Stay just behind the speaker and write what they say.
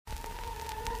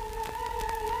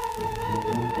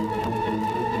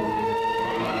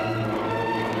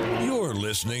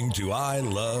listening to I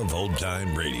Love Old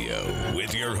Time Radio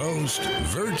with your host,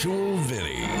 Virtual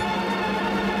Vinny.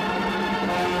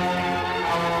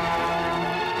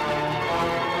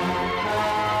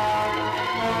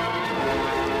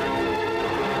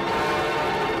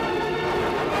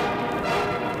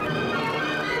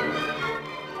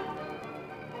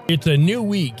 It's a new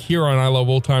week here on I Love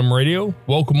Old Time Radio.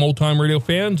 Welcome, Old Time Radio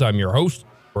fans. I'm your host,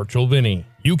 Virtual Vinny.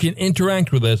 You can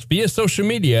interact with us via social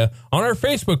media on our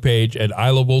Facebook page at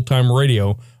I Love Old Time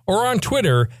Radio or on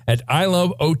Twitter at I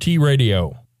Love OT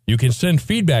Radio. You can send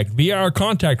feedback via our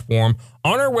contact form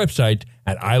on our website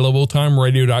at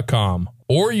iloveoldtimeradio.com,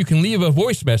 or you can leave a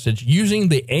voice message using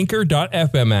the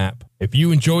Anchor.fm app. If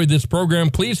you enjoyed this program,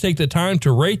 please take the time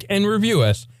to rate and review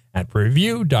us at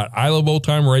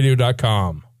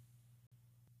review.iloveoldtimeradio.com.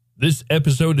 This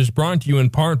episode is brought to you in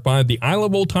part by the I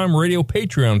Love Old Time Radio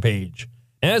Patreon page.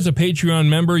 As a Patreon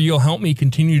member, you'll help me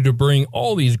continue to bring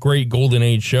all these great Golden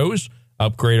Age shows,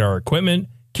 upgrade our equipment,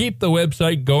 keep the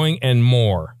website going, and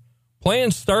more.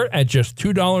 Plans start at just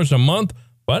 $2 a month,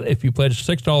 but if you pledge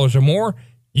 $6 or more,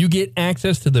 you get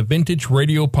access to the Vintage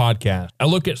Radio Podcast, a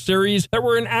look at series that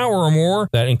were an hour or more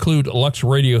that include Lux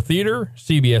Radio Theater,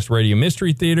 CBS Radio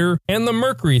Mystery Theater, and the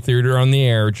Mercury Theater on the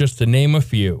Air, just to name a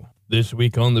few. This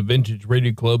week on the Vintage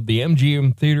Radio Club, the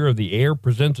MGM Theater of the Air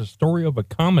presents a story of a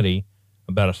comedy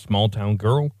about a small-town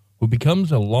girl who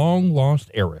becomes a long-lost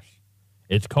heiress.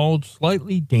 It's called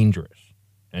Slightly Dangerous.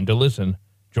 And to listen,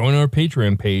 join our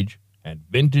Patreon page at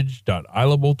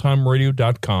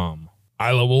vintage.iloveoldtimeradio.com.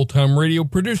 I Love Old Time Radio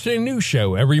produces a new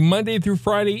show every Monday through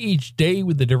Friday, each day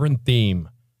with a different theme.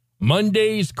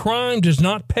 Monday's Crime Does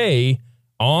Not Pay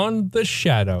on The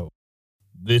Shadow.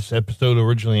 This episode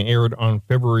originally aired on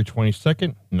February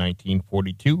 22nd,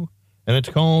 1942, and it's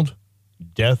called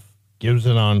Death Gives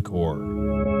an Encore.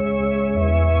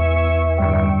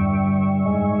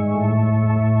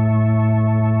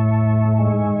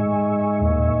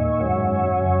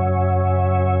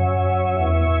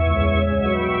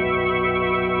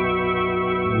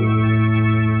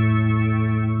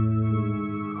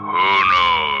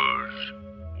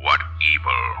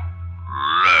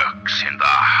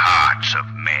 Of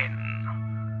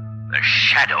men. The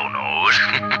Shadow knows.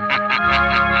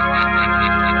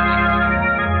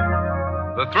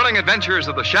 The thrilling adventures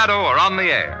of the Shadow are on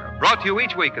the air, brought to you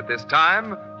each week at this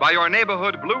time by your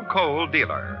neighborhood blue coal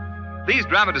dealer. These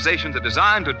dramatizations are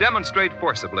designed to demonstrate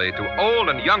forcibly to old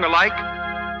and young alike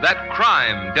that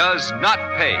crime does not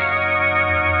pay.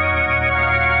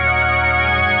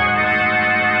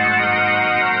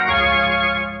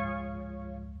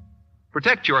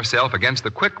 Protect yourself against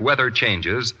the quick weather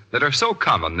changes that are so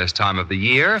common this time of the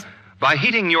year by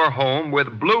heating your home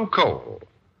with blue coal.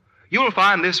 You'll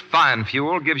find this fine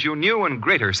fuel gives you new and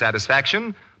greater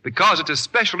satisfaction because it's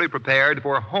especially prepared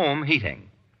for home heating.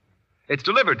 It's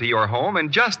delivered to your home in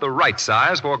just the right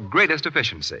size for greatest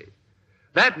efficiency.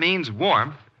 That means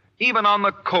warmth even on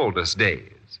the coldest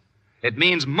days. It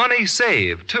means money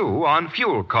saved, too, on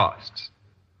fuel costs.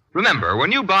 Remember,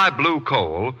 when you buy blue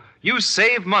coal, you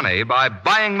save money by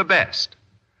buying the best.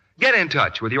 Get in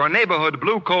touch with your neighborhood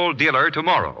blue coal dealer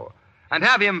tomorrow and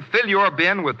have him fill your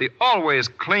bin with the always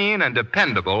clean and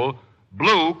dependable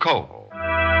blue coal.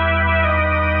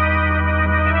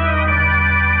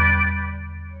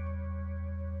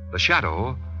 The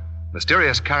Shadow,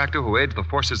 mysterious character who aids the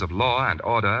forces of law and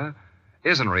order,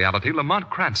 is in reality Lamont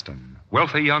Cranston,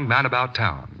 wealthy young man about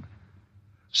town.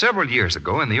 Several years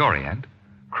ago in the Orient,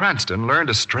 Cranston learned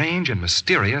a strange and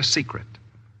mysterious secret.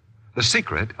 The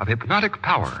secret of hypnotic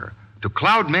power to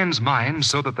cloud men's minds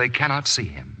so that they cannot see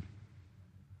him.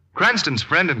 Cranston's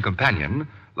friend and companion,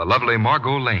 the lovely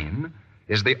Margot Lane,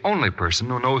 is the only person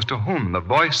who knows to whom the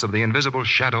voice of the invisible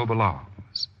Shadow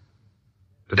belongs.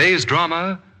 Today's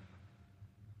drama,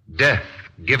 Death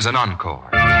Gives an Encore.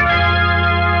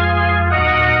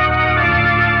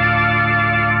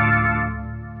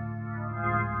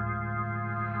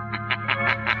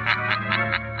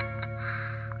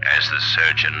 As the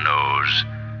surgeon knows,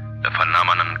 the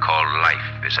phenomenon called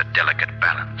life is a delicate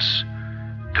balance.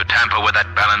 To tamper with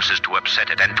that balance is to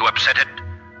upset it, and to upset it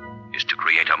is to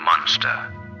create a monster,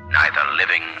 neither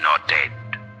living nor dead.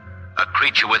 A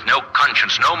creature with no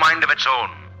conscience, no mind of its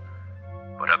own,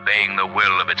 but obeying the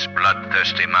will of its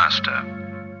bloodthirsty master.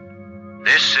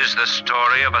 This is the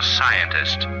story of a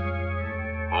scientist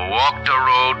who walked a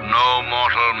road no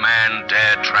mortal man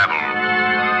dare travel.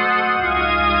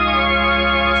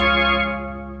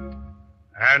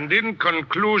 And in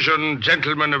conclusion,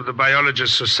 gentlemen of the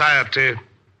Biologist Society,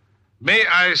 may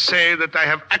I say that I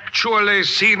have actually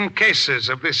seen cases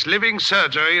of this living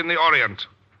surgery in the Orient.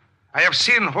 I have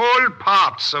seen whole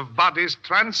parts of bodies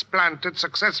transplanted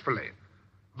successfully.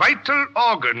 Vital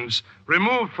organs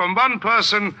removed from one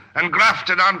person and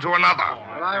grafted onto another.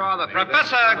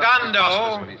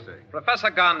 Professor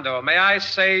Gondo, may I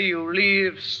say you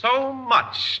leave so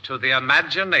much to the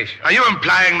imagination. Are you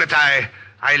implying that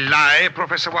I lie,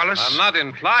 Professor Wallace? I'm not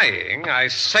implying. I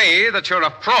say that you're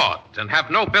a fraud and have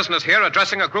no business here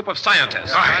addressing a group of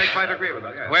scientists. I quite agree with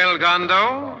that. Yes. Well,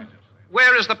 Gondo,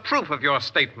 where is the proof of your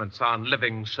statements on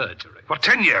living surgery? For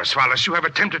 10 years, Wallace, you have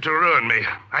attempted to ruin me.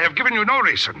 I have given you no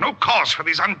reason, no cause for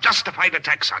these unjustified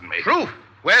attacks on me. Proof?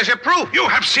 Where's your proof? You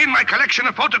have seen my collection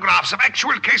of photographs of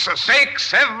actual cases.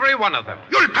 Fakes, every one of them.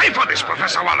 You'll pay for this,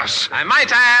 Professor Wallace. I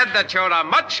might add that you're a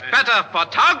much better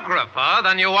photographer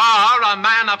than you are a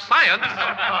man of science.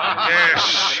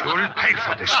 Yes, you'll pay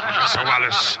for this, Professor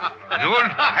Wallace. You'll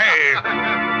pay.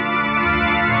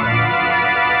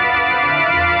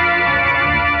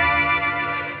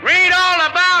 Read all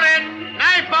about it.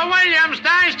 Knifer Williams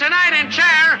dies tonight in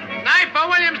chair. Knifer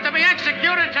Williams to be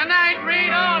executed tonight.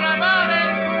 Read all about it.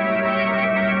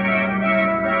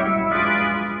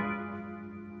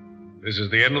 This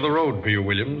is the end of the road for you,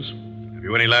 Williams. Have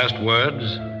you any last words?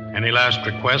 Any last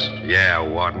request? Yeah,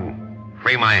 Warden.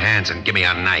 Free my hands and give me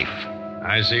a knife.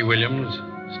 I see, Williams.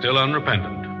 Still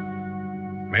unrepentant.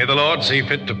 May the Lord see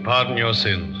fit to pardon your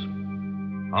sins.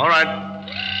 All right.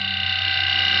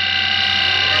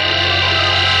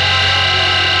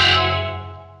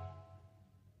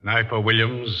 Knifer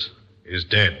Williams is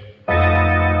dead.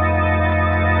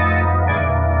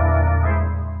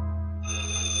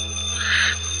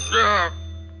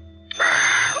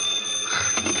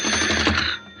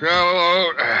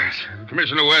 Hello.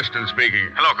 Commissioner Weston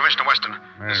speaking. Hello, Commissioner Weston.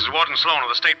 This is Warden Sloan of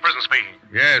the State Prison speaking.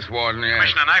 Yes, Warden, yes.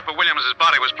 Commissioner Knifer Williams'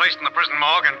 body was placed in the prison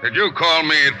morgue and... Did you call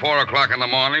me at 4 o'clock in the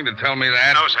morning to tell me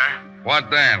that? No, sir.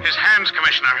 What then? His hands,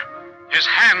 Commissioner. His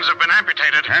hands have been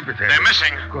amputated. Amputated? They're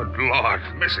missing. Good Lord,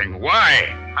 missing.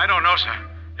 Why? I don't know, sir.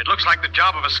 It looks like the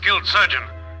job of a skilled surgeon.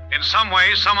 In some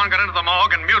way, someone got into the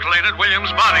morgue and mutilated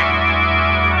Williams' body.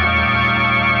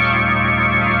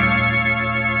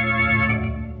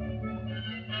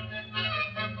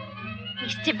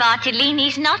 Mr.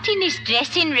 Bartolini's not in his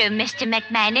dressing room, Mr.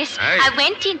 McManus. Hey. I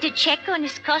went in to check on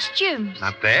his costumes.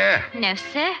 Not there? No,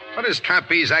 sir. What is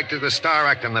trapeze act as the star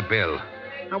act in the bill?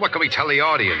 Now, what can we tell the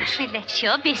audience? Well, that's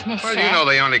your business, Well, sir. you know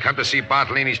they only come to see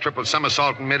Bartolini's triple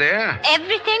somersault in midair.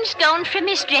 Everything's gone from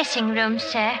his dressing room,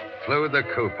 sir. Flew the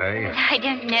coop, eh? I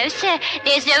don't know, sir.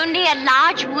 There's only a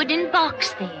large wooden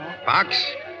box there. Box?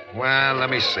 Well, let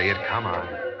me see it. Come on.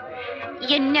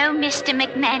 You know, Mr.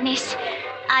 McManus,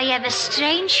 I have a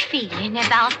strange feeling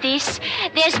about this.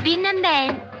 There's been a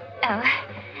man... Oh,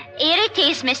 here it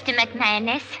is, Mr.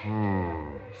 McManus.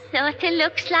 Sort of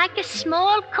looks like a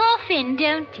small coffin,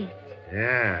 don't it?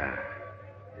 Yeah.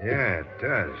 Yeah, it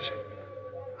does.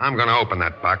 I'm going to open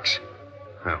that box.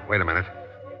 Oh, wait a minute.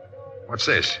 What's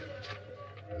this?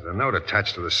 There's a note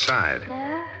attached to the side.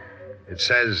 It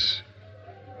says,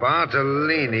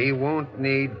 Bartolini won't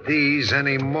need these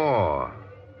anymore.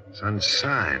 It's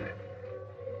unsigned.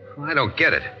 I don't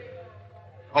get it.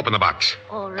 Open the box.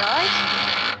 All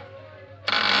right.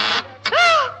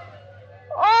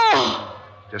 Oh!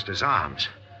 Just his arms.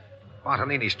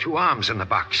 Bartolini's 2 arms in the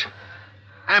box.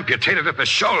 Amputated at the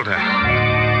shoulder.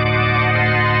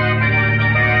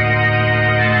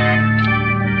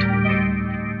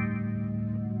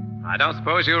 I don't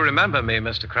suppose you remember me,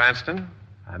 Mr. Cranston.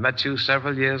 I met you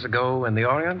several years ago in the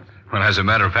Orient. Well, as a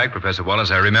matter of fact, Professor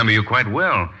Wallace, I remember you quite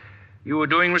well. You were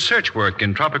doing research work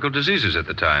in tropical diseases at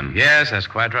the time. Yes, that's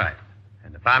quite right.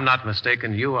 And if I'm not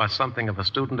mistaken, you are something of a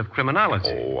student of criminology.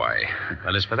 Oh, why?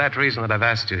 Well, it's for that reason that I've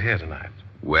asked you here tonight.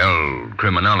 Well,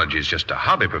 criminology is just a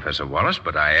hobby, Professor Wallace,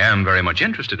 but I am very much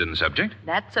interested in the subject.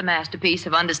 That's a masterpiece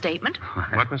of understatement.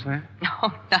 What was that?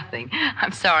 Oh, nothing.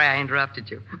 I'm sorry I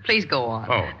interrupted you. Please go on.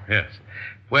 Oh, yes.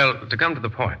 Well, to come to the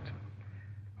point,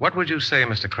 what would you say,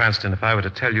 Mr. Cranston, if I were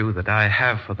to tell you that I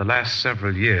have, for the last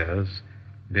several years,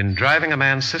 been driving a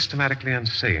man systematically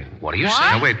insane? What are you What?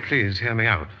 saying? Now, wait, please hear me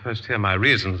out. First, hear my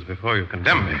reasons before you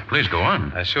condemn me. Please go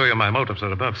on. I assure you my motives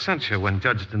are above censure when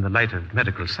judged in the light of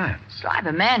medical science. Drive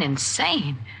a man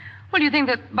insane. Well, do you think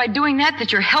that by doing that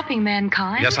you're helping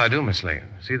mankind? Yes, I do, Miss Lane.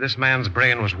 See, this man's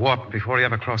brain was warped before he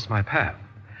ever crossed my path.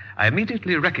 I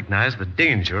immediately recognized the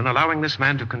danger in allowing this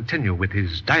man to continue with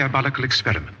his diabolical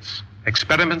experiments.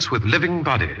 Experiments with living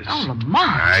bodies. Oh,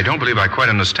 Lamont. I don't believe I quite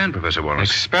understand, Professor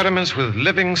Wallace. Experiments with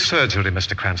living surgery,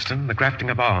 Mr. Cranston. The grafting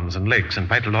of arms and legs and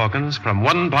vital organs from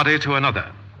one body to another.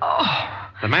 Oh.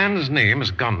 The man's name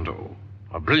is Gondo,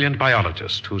 a brilliant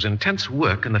biologist whose intense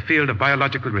work in the field of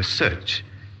biological research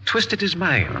twisted his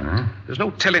mind. There's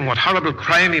no telling what horrible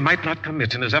crime he might not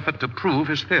commit in his effort to prove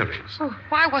his theories. Oh,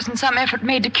 why wasn't some effort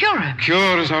made to cure him?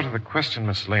 Cure is out of the question,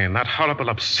 Miss Lane. That horrible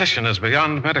obsession is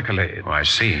beyond medical aid. Oh, I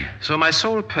see. So my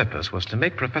sole purpose was to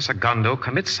make Professor Gondo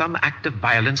commit some act of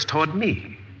violence toward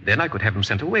me. Then I could have him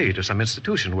sent away to some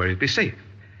institution where he'd be safe.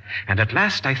 And at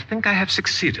last, I think I have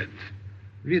succeeded.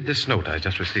 Read this note I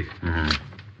just received.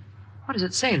 What does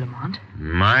it say, Lamont?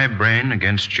 My brain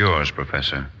against yours,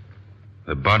 Professor.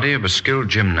 The body of a skilled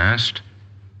gymnast,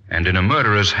 and in a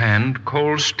murderer's hand,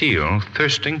 cold steel,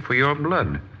 thirsting for your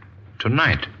blood.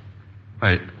 Tonight.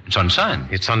 Why, it's unsigned.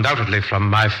 It's undoubtedly from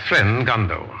my friend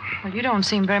Gondo. Well, you don't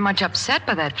seem very much upset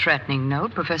by that threatening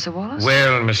note, Professor Wallace.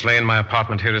 Well, Miss Lane, my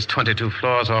apartment here is 22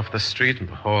 floors off the street, and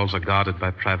the halls are guarded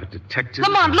by private detectives.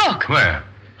 Lamont, look! Where?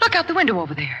 Look out the window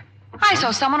over there. I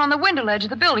saw someone on the window ledge of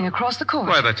the building across the court.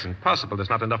 Why, that's impossible. There's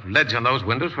not enough ledge on those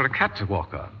windows for a cat to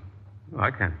walk on. I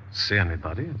can't see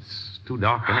anybody. It's too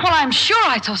dark. Well, I'm sure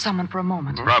I saw someone for a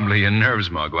moment. Probably your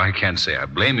nerves, Margot. I can't say I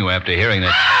blame you after hearing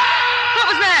that. What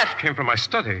was that? It came from my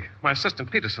study. My assistant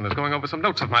Peterson is going over some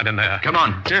notes of mine in there. Come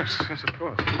on. Yes, of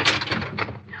course.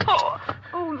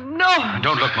 Oh, no.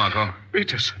 Don't look, Margot.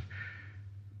 Peterson.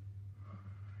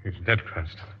 He's dead,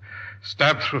 Cranston.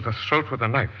 Stabbed through the throat with a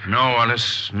knife. No,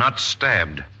 Wallace, not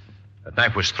stabbed. That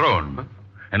knife was thrown. Huh?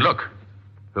 And look,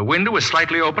 the window is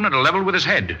slightly open at a level with his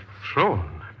head.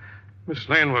 Thrown? Miss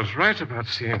Lane was right about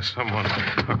seeing someone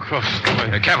across the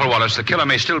way. Careful, Wallace. The killer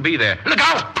may still be there. Look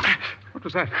out! What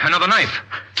was that? Another knife.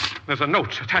 There's a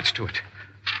note attached to it.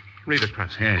 Read it,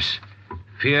 Cranston. Yes.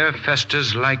 Fear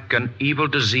festers like an evil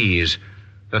disease.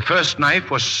 The first knife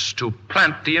was to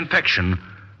plant the infection.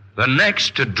 The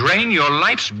next to drain your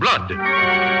life's blood.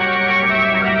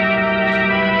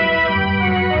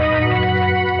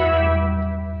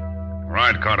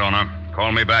 Right, Cardona.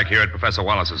 Call me back here at Professor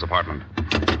Wallace's apartment.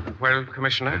 Well,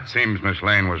 Commissioner? It seems Miss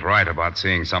Lane was right about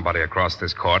seeing somebody across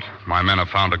this court. My men have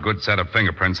found a good set of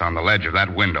fingerprints on the ledge of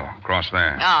that window across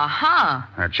there. Uh-huh.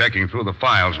 They're checking through the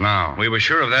files now. We were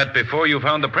sure of that before you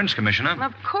found the prints, Commissioner.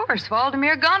 Of course,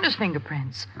 Valdemir Gonda's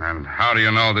fingerprints. And how do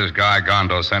you know this guy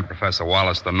Gondo sent Professor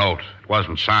Wallace the note? It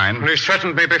wasn't signed. He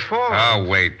threatened me before. Oh,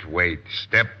 wait.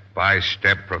 Step by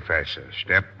step, Professor.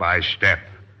 Step by step.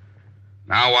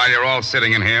 Now, while you're all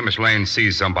sitting in here, Miss Lane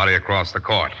sees somebody across the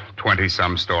court,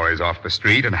 20-some stories off the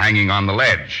street and hanging on the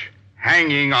ledge.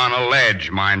 Hanging on a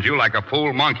ledge, mind you, like a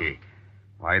fool monkey.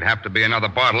 Why, it'd have to be another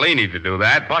Bartolini to do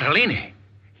that. Bartolini?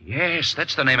 Yes,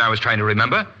 that's the name I was trying to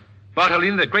remember.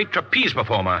 Bartolini, the great trapeze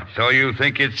performer. So you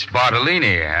think it's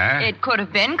Bartolini, huh? It could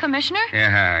have been, Commissioner.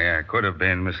 Yeah, could have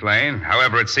been, Miss Lane.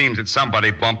 However, it seems that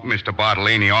somebody bumped Mr.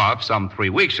 Bartolini off some 3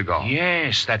 weeks ago.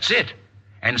 Yes, that's it.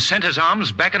 And sent his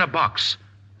arms back in a box.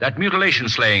 That mutilation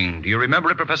slaying, do you remember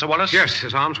it, Professor Wallace? Yes,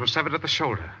 his arms were severed at the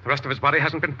shoulder. The rest of his body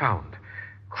hasn't been found.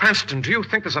 Cranston, do you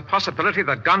think there's a possibility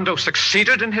that Gondo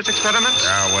succeeded in his experiments?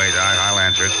 Now, wait, I'll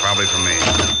answer. It's probably for me.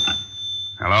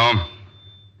 Hello?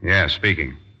 Yes,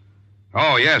 speaking.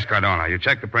 Oh, yes, Cardona. You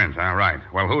checked the prints, huh? Right.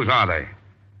 Well, whose are they?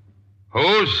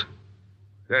 Whose?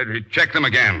 Check them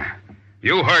again.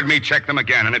 You heard me check them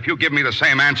again, and if you give me the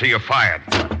same answer, you're fired.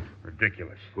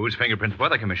 Ridiculous. Whose fingerprints were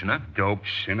they, Commissioner? Dopes.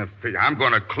 I'm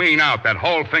going to clean out that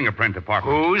whole fingerprint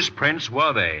department. Whose prints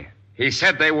were they? He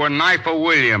said they were Knifer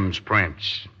Williams'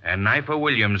 prints. And Knifer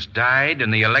Williams died in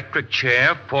the electric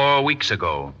chair 4 weeks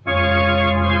ago.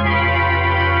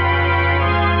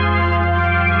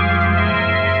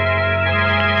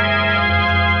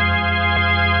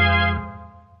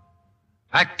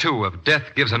 Act 2 of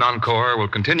Death Gives an Encore will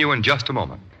continue in just a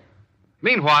moment.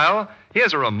 Meanwhile,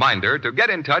 here's a reminder to get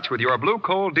in touch with your blue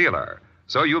coal dealer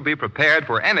so you'll be prepared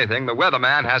for anything the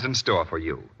weatherman has in store for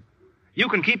you. You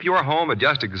can keep your home at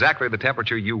just exactly the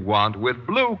temperature you want with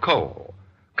blue coal.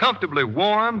 Comfortably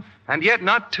warm and yet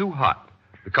not too hot,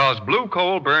 because blue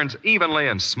coal burns evenly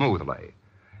and smoothly.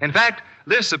 In fact,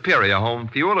 this superior home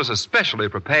fuel is especially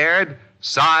prepared,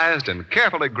 sized, and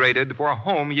carefully graded for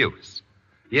home use.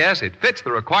 Yes, it fits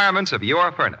the requirements of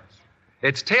your furnace.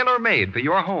 It's tailor-made for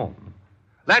your home.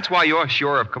 That's why you're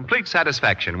sure of complete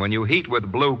satisfaction when you heat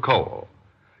with blue coal.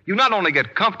 You not only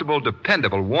get comfortable,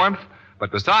 dependable warmth,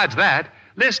 but besides that,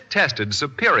 this tested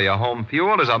superior home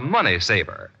fuel is a money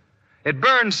saver. It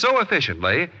burns so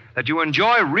efficiently that you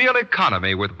enjoy real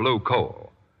economy with blue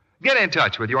coal. Get in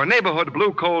touch with your neighborhood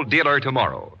blue coal dealer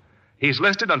tomorrow. He's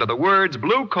listed under the words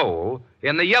blue coal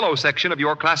in the yellow section of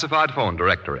your classified phone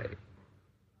directory.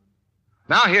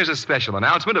 Now here's a special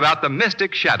announcement about the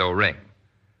Mystic Shadow Ring.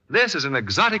 This is an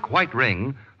exotic white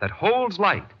ring that holds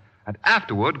light and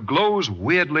afterward glows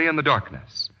weirdly in the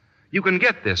darkness. You can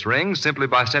get this ring simply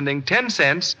by sending 10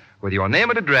 cents with your name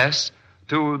and address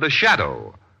to The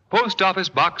Shadow, Post Office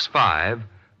Box 5,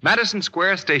 Madison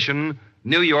Square Station,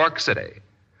 New York City.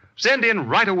 Send in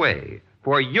right away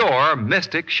for your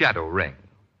mystic shadow ring.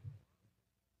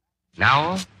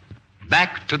 Now,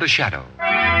 back to the shadow.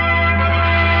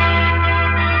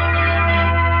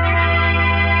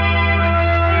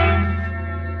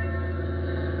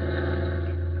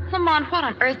 Lamont, what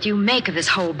on earth do you make of this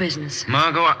whole business?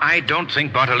 Margot, I don't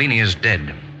think Bartolini is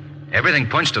dead. Everything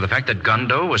points to the fact that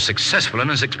Gondo was successful in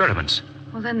his experiments.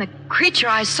 Well, then the creature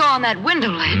I saw on that window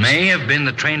ledge may have been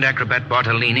the trained acrobat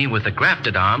Bartolini with the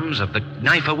grafted arms of the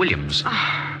Knifer Williams.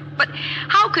 Oh, but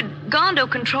how could Gondo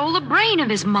control the brain of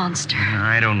his monster?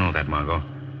 I don't know that, Margot.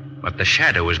 But the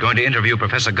Shadow is going to interview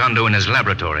Professor Gondo in his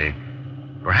laboratory.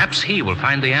 Perhaps he will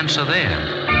find the answer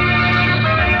there.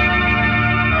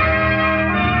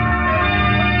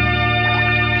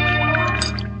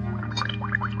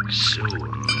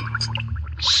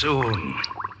 Soon.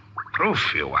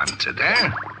 Proof you wanted, eh?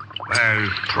 Well,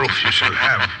 proof you shall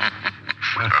have.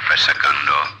 Professor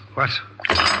Gondo. What?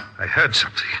 I heard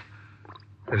something.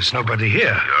 There's nobody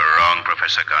here. You're wrong,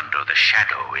 Professor Gondo. The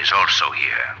Shadow is also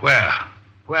here. Where?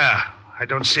 Where? I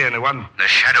don't see anyone. The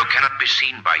Shadow cannot be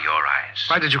seen by your eyes.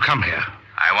 Why did you come here?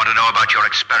 I want to know about your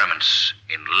experiments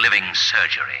in living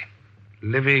surgery.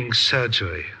 Living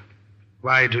surgery?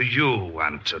 Why do you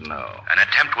want to know? An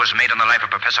attempt was made on the life of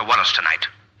Professor Wallace tonight.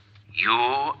 You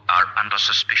are under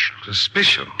suspicion.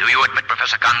 Suspicion? Do you admit,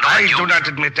 Professor Gondo? I do not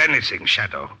admit anything,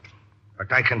 Shadow.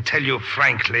 But I can tell you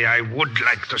frankly, I would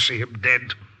like to see him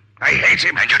dead. I hate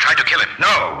him. And you tried to kill him?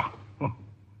 No.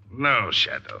 No,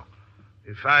 Shadow.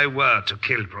 If I were to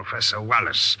kill Professor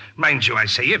Wallace, mind you, I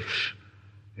say if,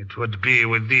 it would be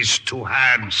with these two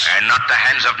hands. And not the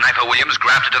hands of Knifer Williams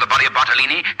grafted to the body of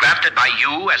Bartolini, grafted by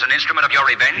you as an instrument of your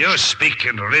revenge? You speak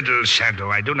in riddles,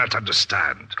 Shadow. I do not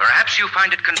understand. Perhaps you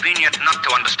find it convenient not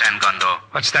to understand, Gondo.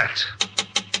 What's that?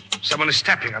 Someone is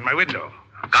tapping on my window.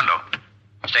 Gondo,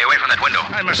 stay away from that window.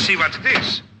 I must see what it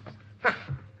is.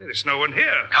 There is no one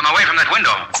here. Come away from that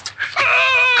window.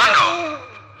 Gondo!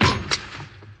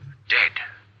 Dead.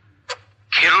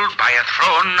 Killed by a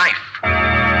thrown knife.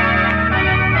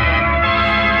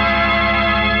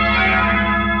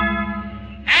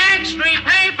 Street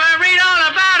paper, read all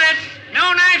about it. New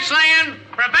knife slaying.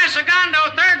 Professor Gondo,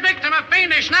 third victim of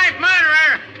fiendish knife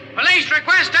murderer. Police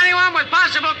request anyone with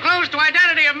possible clues to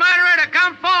identity of murderer to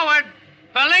come forward.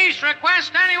 Police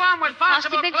request anyone with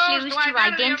possible clues to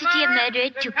identity of murderer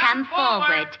to come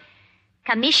forward.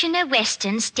 Commissioner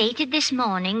Weston stated this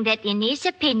morning that in his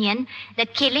opinion, the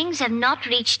killings have not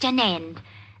reached an end.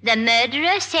 The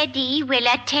murderer said he will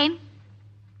attempt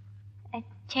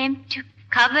to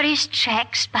cover his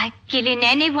tracks by killing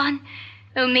anyone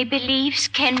whom he believes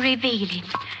can reveal him.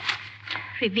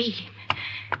 Reveal him.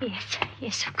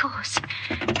 Yes, of course.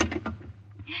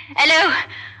 Hello,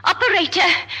 operator.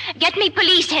 Get me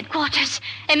police headquarters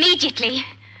immediately.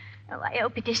 Oh, I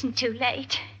hope it isn't too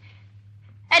late.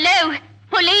 Hello,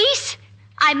 police?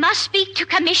 I must speak to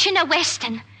Commissioner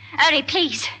Weston. Hurry,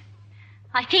 please.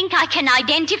 I think I can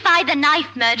identify the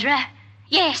knife murderer.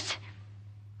 Yes.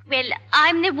 Well,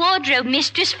 I'm the wardrobe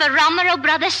mistress for Romero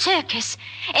Brothers Circus,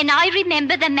 and I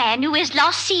remember the man who was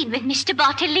last seen with Mr.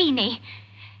 Bartolini.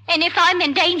 And if I'm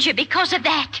in danger because of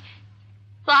that...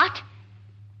 What?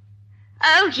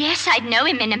 Oh, yes, I'd know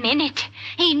him in a minute.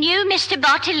 He knew Mr.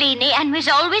 Bartolini and was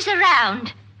always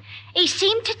around. He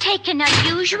seemed to take an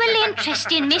unusual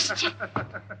interest in Mr.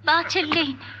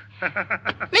 Bartolini.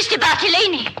 Mr.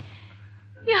 Bartolini!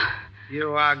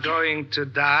 You are going to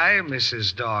die,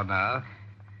 Mrs. Dorner.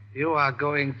 You are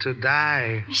going to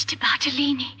die. Mr.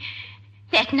 Bartolini,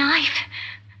 that knife.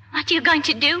 What are you going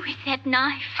to do with that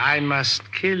knife? I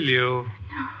must kill you.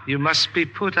 No. You must be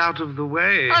put out of the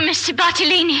way. Oh, Mr.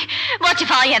 Bartolini, what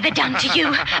have I ever done to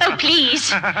you? Oh, please.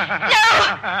 No! No,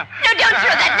 don't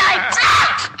throw that knife.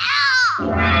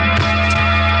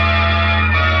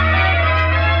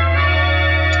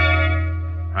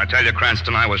 I tell you,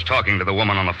 Cranston, I was talking to the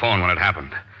woman on the phone when it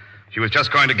happened. She was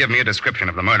just going to give me a description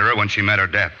of the murderer when she met her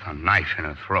death, a knife in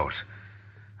her throat.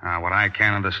 What I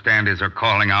can't understand is her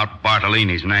calling out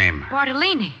Bartolini's name.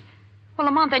 Bartolini? Well,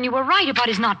 Lamont, then you were right about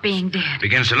his not being dead.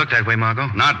 Begins to look that way, Margot.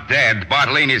 Not dead.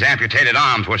 Bartolini's amputated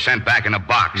arms were sent back in a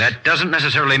box. That doesn't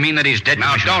necessarily mean that he's dead,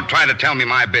 Now, Commissioner. Don't try to tell me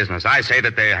my business. I say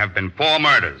that there have been 4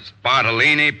 murders.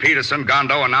 Bartolini, Peterson,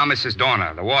 Gondo, and now Mrs.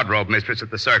 Dorner, the wardrobe mistress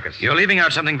at the circus. You're leaving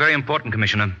out something very important,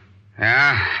 Commissioner.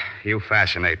 Yeah? You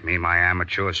fascinate me, my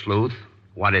amateur sleuth.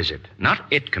 What is it? Not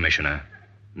it, Commissioner.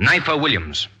 Knifer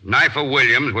Williams. Knifer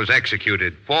Williams was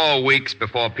executed 4 weeks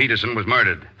before Peterson was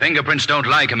murdered. Fingerprints don't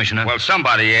lie, Commissioner. Well,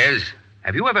 somebody is.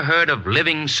 Have you ever heard of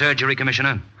living surgery,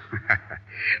 Commissioner?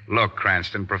 Look,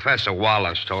 Cranston, Professor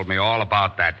Wallace told me all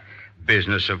about that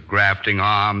business of grafting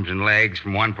arms and legs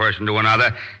from one person to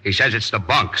another. He says it's the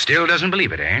bunk. Still doesn't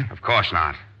believe it, eh? Of course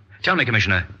not. Tell me,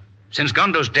 Commissioner, since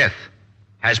Gondo's death,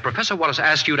 has Professor Wallace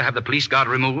asked you to have the police guard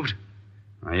removed?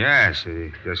 Yes,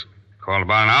 he just called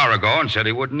about an hour ago and said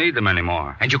he wouldn't need them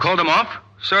anymore. And you called them off?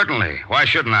 Certainly. Why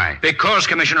shouldn't I? Because,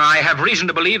 Commissioner, I have reason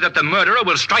to believe that the murderer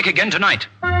will strike again tonight.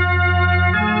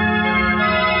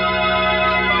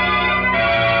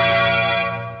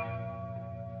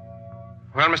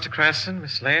 Well, Mr. Cranston,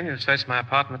 Miss Lane, you've searched my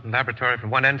apartment and laboratory from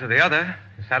one end to the other.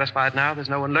 You satisfied now there's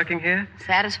no one lurking here?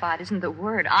 Satisfied isn't the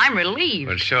word. I'm relieved.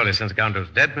 Well, surely since Gondo's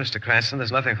dead, Mr. Cranston,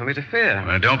 there's nothing for me to fear.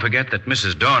 Well, don't forget that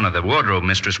Mrs. Dorner, the wardrobe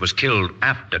mistress, was killed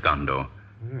after Gondo.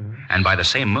 And by the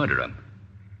same murderer.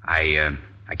 I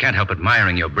can't help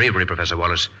admiring your bravery, Professor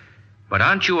Wallace. But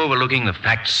aren't you overlooking the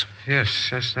facts? Yes,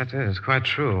 that is quite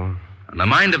true. In the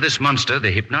mind of this monster,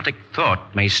 the hypnotic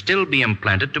thought may still be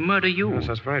implanted to murder you. Yes,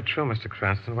 that's very true, Mr.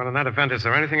 Cranston. Well, in that event, is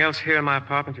there anything else here in my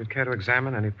apartment you'd care to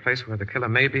examine? Any place where the killer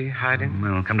may be hiding?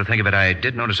 Well, come to think of it, I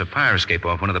did notice a fire escape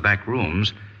off one of the back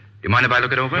rooms. Do you mind if I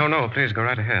look it over? No, please, go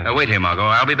right ahead. Wait here, Margot.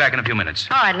 I'll be back in a few minutes.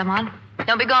 All right, Lamont.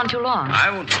 Don't be gone too long.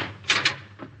 I won't.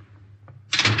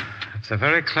 It's a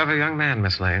very clever young man,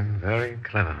 Miss Lane. Very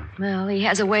clever. Well, he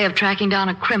has a way of tracking down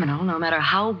a criminal, no matter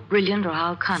how brilliant or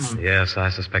how cunning. Yes, I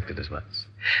suspected as much.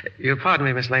 You'll pardon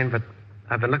me, Miss Lane, but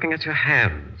I've been looking at your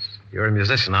hands. You're a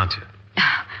musician, aren't you?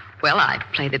 Well, I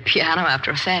play the piano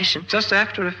after a fashion. Just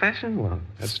after a fashion? Well,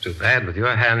 that's too bad. With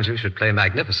your hands, you should play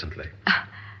magnificently.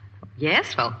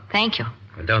 Yes? Well, thank you.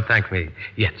 Well, don't thank me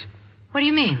yet. What do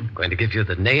you mean? I'm going to give you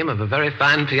the name of a very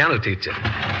fine piano teacher.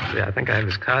 See, I think I have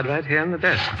his card right here on the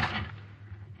desk.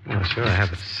 Oh, sure, I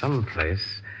have it someplace.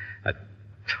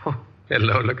 Oh,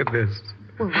 hello, look at this.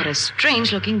 Well, what a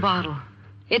strange-looking bottle.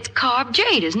 It's carved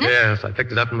jade, isn't it? Yes, I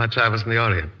picked it up in my travels in the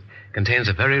Orient. Contains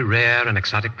a very rare and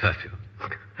exotic perfume.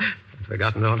 I'd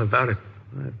forgotten all about it.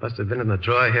 It must have been in the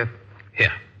drawer here.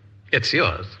 Here. It's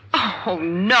yours. Oh,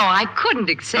 no, I couldn't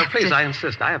accept it. Please, it. I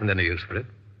insist. I haven't any use for it.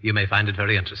 You may find it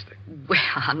very interesting. Well,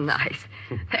 how nice.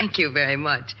 Thank you very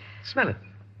much. Smell it.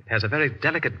 It has a very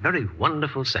delicate, very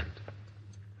wonderful scent.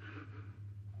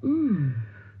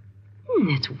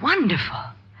 It's wonderful.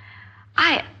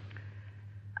 It's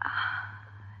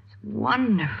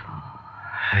wonderful.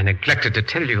 I neglected to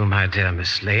tell you, my dear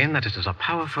Miss Lane, that it is a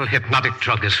powerful hypnotic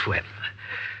drug as well.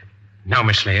 Now,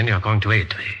 Miss Lane, you're going to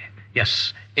aid me.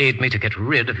 Yes, aid me to get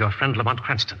rid of your friend Lamont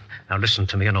Cranston. Now listen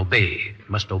to me and obey. You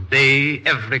must obey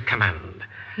every command.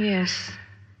 Yes.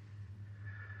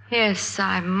 Yes,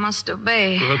 I must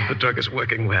obey. Good, the drug is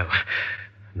working well.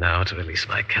 Now to release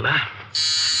my killer.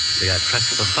 See, I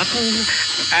press the button,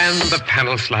 and the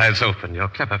panel slides open. Your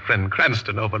clever friend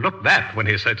Cranston overlooked that when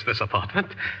he searched this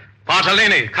apartment.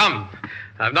 Bartolini, come.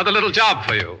 I've another little job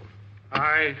for you.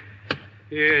 I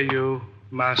hear you,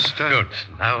 Master. Good.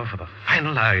 Now for the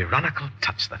final ironical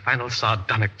touch, the final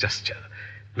sardonic gesture.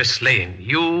 Miss Lane,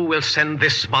 you will send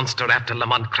this monster after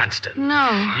Lamont Cranston.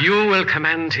 No. You will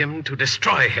command him to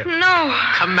destroy him. No.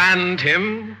 Command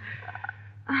him.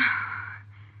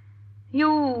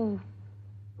 You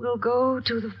will go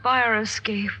to the fire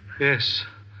escape. Yes.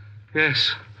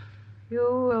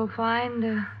 You will find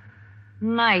a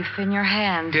knife in your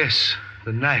hand. Yes,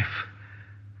 the knife.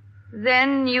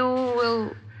 Then you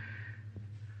will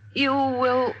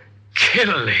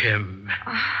kill him.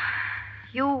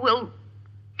 You will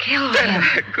kill him.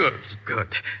 Good.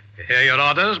 You hear your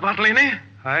orders, Bartolini?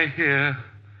 I hear.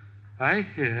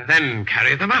 Then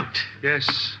carry them out.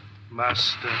 Yes,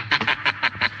 Master.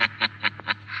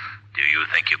 Do you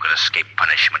think you could escape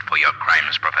punishment for your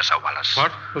crimes, Professor Wallace?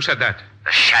 What? Who said that?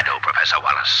 The shadow, Professor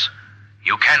Wallace.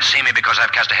 You can't see me because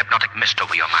I've cast a hypnotic mist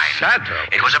over your mind. Shadow?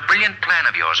 It was a brilliant plan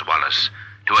of yours, Wallace,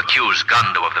 to accuse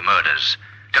Gondo of the murders,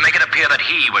 to make it appear that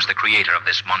he was the creator of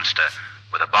this monster,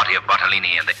 with the body of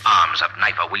Bartolini and the arms of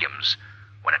Knifer Williams,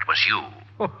 when it was you.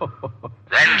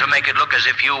 Then to make it look as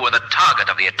if you were the target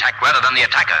of the attack rather than the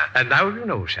attacker. And now you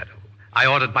know, Shadow. I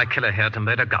ordered my killer here to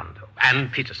murder Gondo,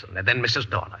 and Peterson, and then Mrs.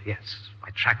 Dorner. Yes, my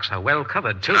tracks are well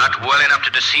covered, too. Not well enough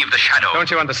to deceive the Shadow.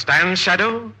 Don't you understand,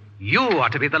 Shadow? You are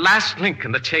to be the last link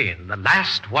in the chain, the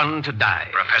last one to die.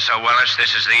 Professor Wallace,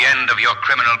 this is the end of your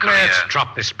criminal career. Let's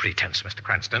drop this pretense, Mr.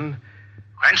 Cranston.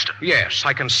 Cranston? Yes,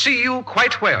 I can see you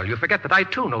quite well. You forget that I,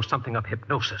 too, know something of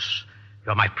hypnosis.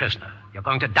 You're my prisoner. You're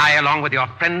going to die along with your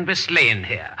friend Miss Lane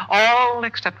here. All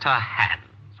except her hands,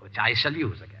 which I shall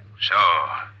use again. So,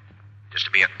 just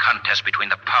to be a contest between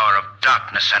the power of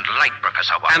darkness and light,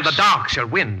 Professor Wallace. And the dark shall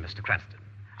win, Mr. Cranston.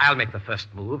 I'll make the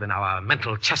first move in our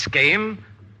mental chess game.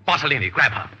 Bartolini,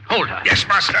 grab her. Hold her. Yes,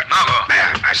 Master. Margot.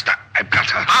 There, Master. I've got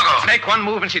her. Margot! Make one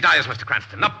move and she dies, Mr.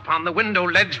 Cranston. Up on the window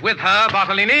ledge with her,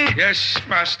 Bartolini. Yes,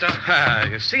 Master.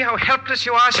 You see how helpless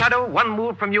you are, Shadow? One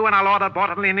move from you and I'll order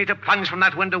Bartolini to plunge from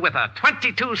that window with her.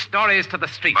 22 stories to the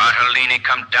street. Bartolini,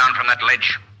 come down from that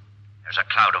ledge. There's a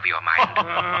cloud over your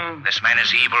mind. This man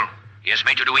is evil. He has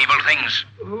made you do evil things.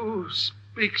 Who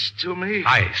speaks to me?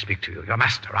 I speak to you, your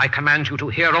master. I command you to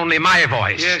hear only my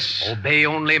voice. Yes. Obey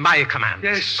only my commands.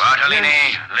 Yes. Bartolini,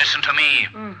 yes. listen to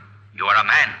me. You are a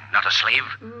man, not a slave.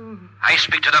 I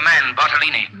speak to the man,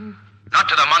 Bartolini, not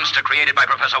to the monster created by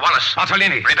Professor Wallace.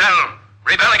 Bartolini.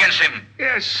 Rebel against him.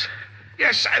 Yes.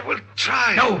 Yes, I will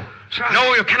try. No. Try.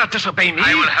 No, you cannot disobey me.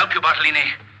 I will help you, Bartolini.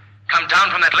 Come down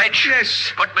from that ledge.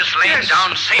 Yes. Put Miss Lane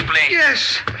down safely.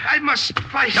 Yes, I must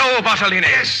fight. No, Bartolini.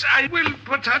 Yes, I will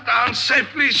put her down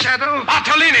safely, Shadow.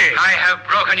 Bartolini! I have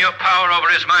broken your power over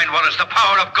his mind, Wallace, the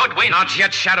power of good wind. Not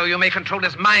yet, Shadow. You may control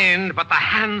his mind, but the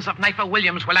hands of Knifer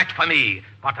Williams will act for me.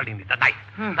 Bartolini, the knife.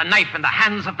 The knife in the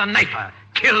hands of the knifer.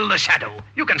 Kill the Shadow.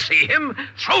 You can see him.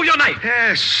 Throw your knife.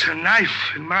 Yes, a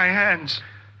knife in my hands.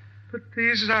 But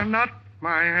these are not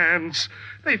my hands.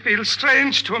 They feel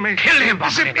strange to me. Kill him,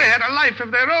 As if Bartolini. they had a life of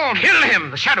their own. Kill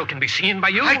him. The Shadow can be seen by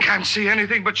you. I can't see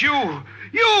anything but you.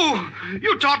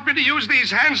 You taught me to use these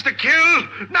hands to kill.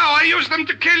 Now I use them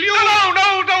to kill you.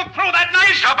 No, don't throw that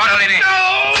knife. Stop, Bartolini.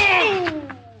 No!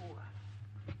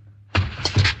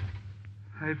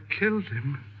 I've killed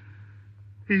him.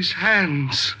 These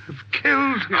hands have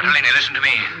killed him. Bartolini, listen to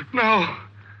me. No,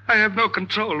 I have no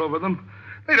control over them.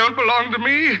 They don't belong to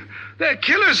me. They're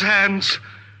killer's hands.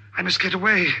 I must get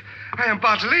away. I am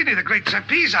Bartolini, the great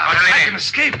trapeze artist. Bartolini. I can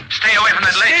escape. Stay away from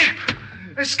that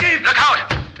ledge. Escape. Look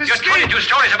out. You're Escape. 22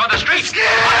 stories above the street. Escape.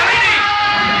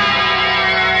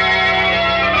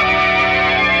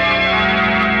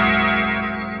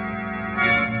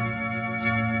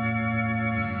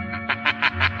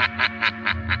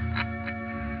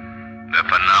 The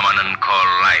phenomenon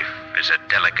called life is a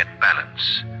delicate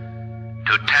balance.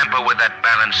 To tamper with that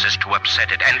balance is to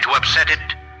upset it, and to upset it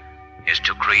is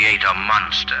to create a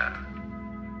monster.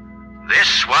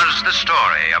 This was the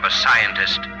story of a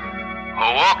scientist who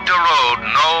walked a road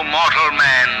no mortal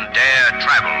man dare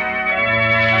travel.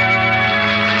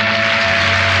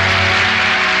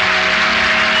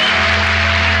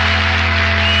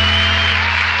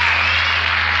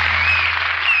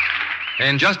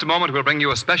 In just a moment, we'll bring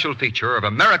you a special feature of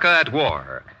America at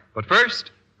War. But first,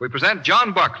 we present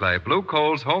John Barclay, Blue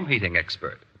Coal's home heating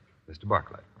expert. Mr.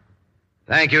 Barclay.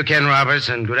 Thank you, Ken Roberts,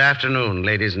 and good afternoon,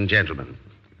 ladies and gentlemen.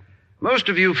 Most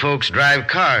of you folks drive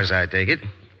cars, I take it.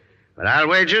 But I'll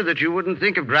wager that you wouldn't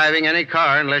think of driving any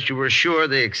car unless you were sure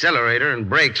the accelerator and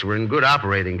brakes were in good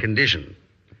operating condition.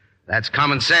 That's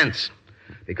common sense,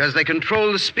 because they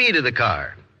control the speed of the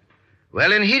car.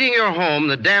 Well, in heating your home,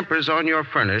 the dampers on your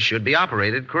furnace should be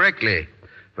operated correctly,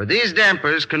 for these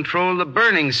dampers control the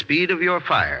burning speed of your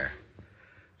fire.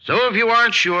 So if you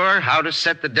aren't sure how to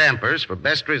set the dampers for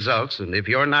best results, and if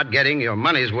you're not getting your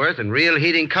money's worth in real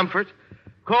heating comfort,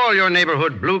 call your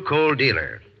neighborhood Blue Coal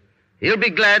dealer. He'll be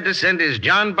glad to send his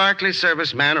John Barclay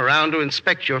serviceman around to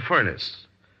inspect your furnace.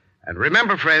 And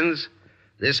remember, friends,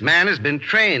 this man has been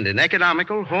trained in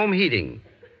economical home heating.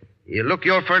 He'll look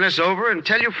your furnace over and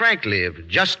tell you frankly if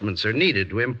adjustments are needed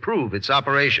to improve its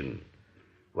operation.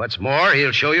 What's more,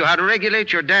 he'll show you how to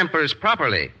regulate your dampers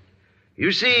properly.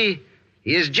 You see,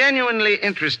 he is genuinely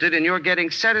interested in your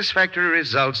getting satisfactory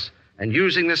results and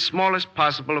using the smallest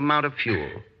possible amount of fuel.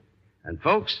 And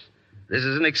folks, this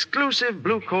is an exclusive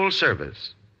Blue Coal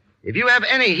service. If you have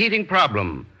any heating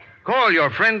problem, call your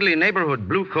friendly neighborhood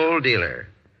Blue Coal dealer.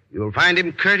 You'll find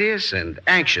him courteous and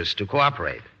anxious to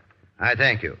cooperate. I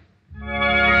thank you.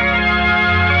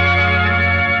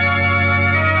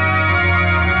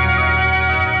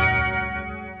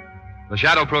 The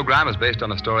Shadow program is based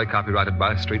on a story copyrighted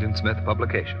by Street and Smith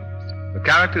Publications. The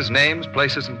characters, names,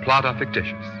 places, and plot are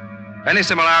fictitious. Any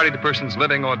similarity to persons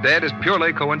living or dead is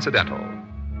purely coincidental.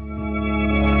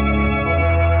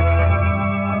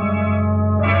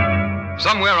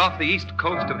 Somewhere off the east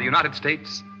coast of the United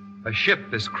States, a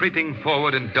ship is creeping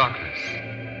forward in darkness,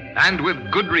 and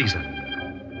with good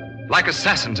reason. Like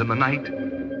assassins in the night,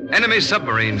 enemy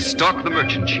submarines stalk the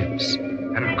merchant ships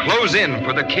and close in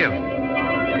for the kill.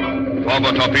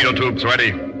 Forward torpedo tubes ready.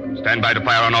 Stand by to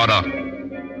fire on order.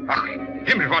 Ach,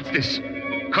 Himmel, what's this?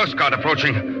 Coast Guard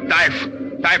approaching.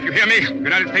 Dive. Dive, you hear me?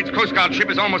 United States Coast Guard ship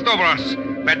is almost over us.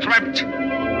 We're trapped.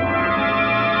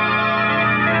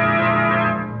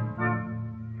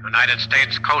 United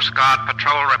States Coast Guard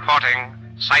patrol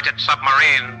reporting. Sighted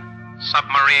submarine.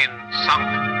 Submarine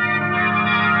sunk.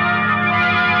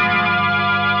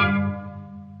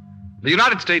 The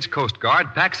United States Coast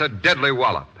Guard packs a deadly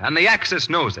wallop, and the Axis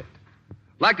knows it.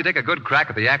 Like to take a good crack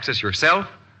at the Axis yourself?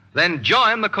 Then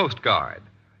join the Coast Guard.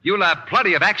 You'll have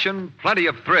plenty of action, plenty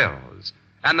of thrills,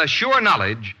 and the sure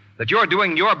knowledge that you're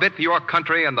doing your bit for your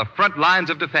country on the front lines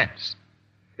of defense.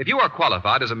 If you are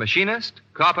qualified as a machinist,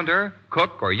 carpenter,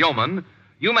 cook, or yeoman,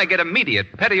 you may get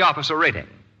immediate petty officer rating.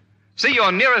 See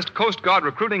your nearest Coast Guard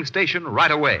recruiting station right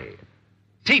away.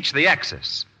 Teach the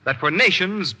Axis that for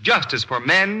nations just as for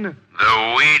men,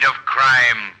 the weed of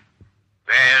crime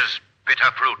bears bitter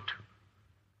fruit.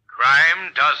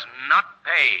 Crime does not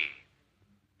pay.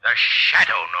 The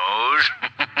shadow knows.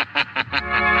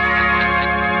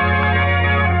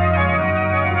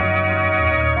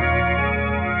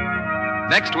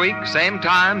 Next week, same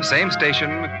time, same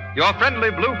station, your friendly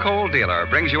blue coal dealer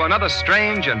brings you another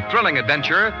strange and thrilling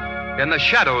adventure in the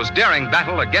Shadow's daring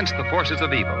battle against the forces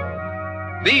of evil.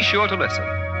 Be sure to listen,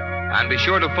 and be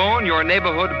sure to phone your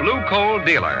neighborhood blue coal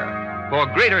dealer for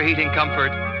greater heating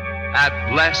comfort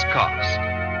at less cost.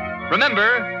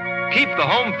 Remember, keep the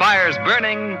home fires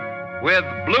burning with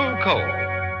blue coal.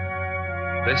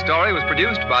 This story was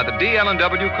produced by the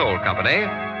D.L.&W. Coal Company,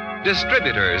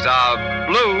 distributors of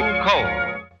blue coal.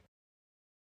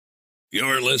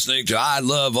 You're listening to I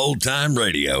Love Old Time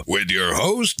Radio with your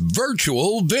host,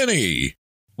 Virtual Vinny.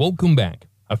 Welcome back.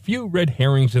 A few red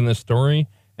herrings in this story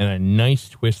and a nice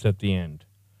twist at the end.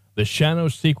 The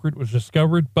Shadow's secret was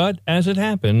discovered, but as it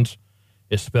happens,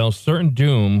 it spells certain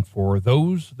doom for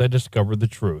those that discover the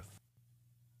truth.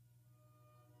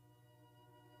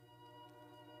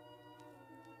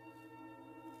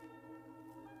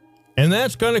 And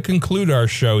that's going to conclude our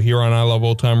show here on I Love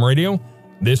Old Time Radio.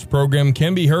 This program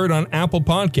can be heard on Apple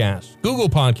Podcasts, Google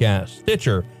Podcasts,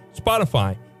 Stitcher,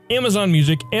 Spotify, Amazon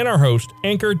Music, and our host,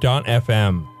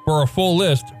 Anchor.fm. For a full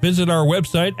list, visit our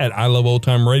website at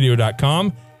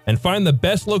iloveoldtimeradio.com and find the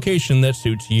best location that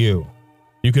suits you.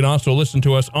 You can also listen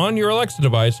to us on your Alexa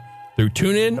device through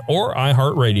TuneIn or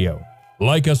iHeartRadio.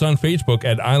 Like us on Facebook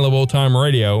at I Love Old Time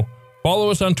Radio. Follow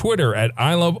us on Twitter at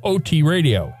I Love OT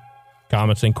Radio.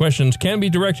 Comments and questions can be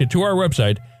directed to our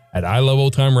website at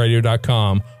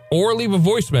iloveoldtimeradio.com or leave a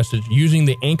voice message using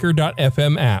the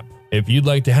Anchor.fm app. If you'd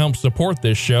like to help support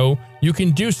this show, you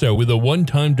can do so with a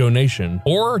one-time donation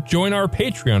or join our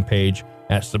Patreon page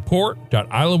at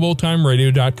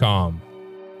support.iloveoldtimeradio.com.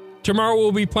 Tomorrow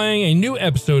we'll be playing a new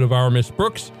episode of Our Miss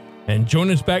Brooks, and join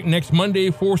us back next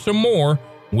Monday for some more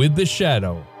with The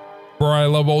Shadow. For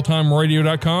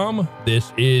iloveoldtimeradio.com,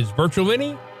 this is Virtual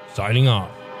Vinny, signing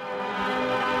off.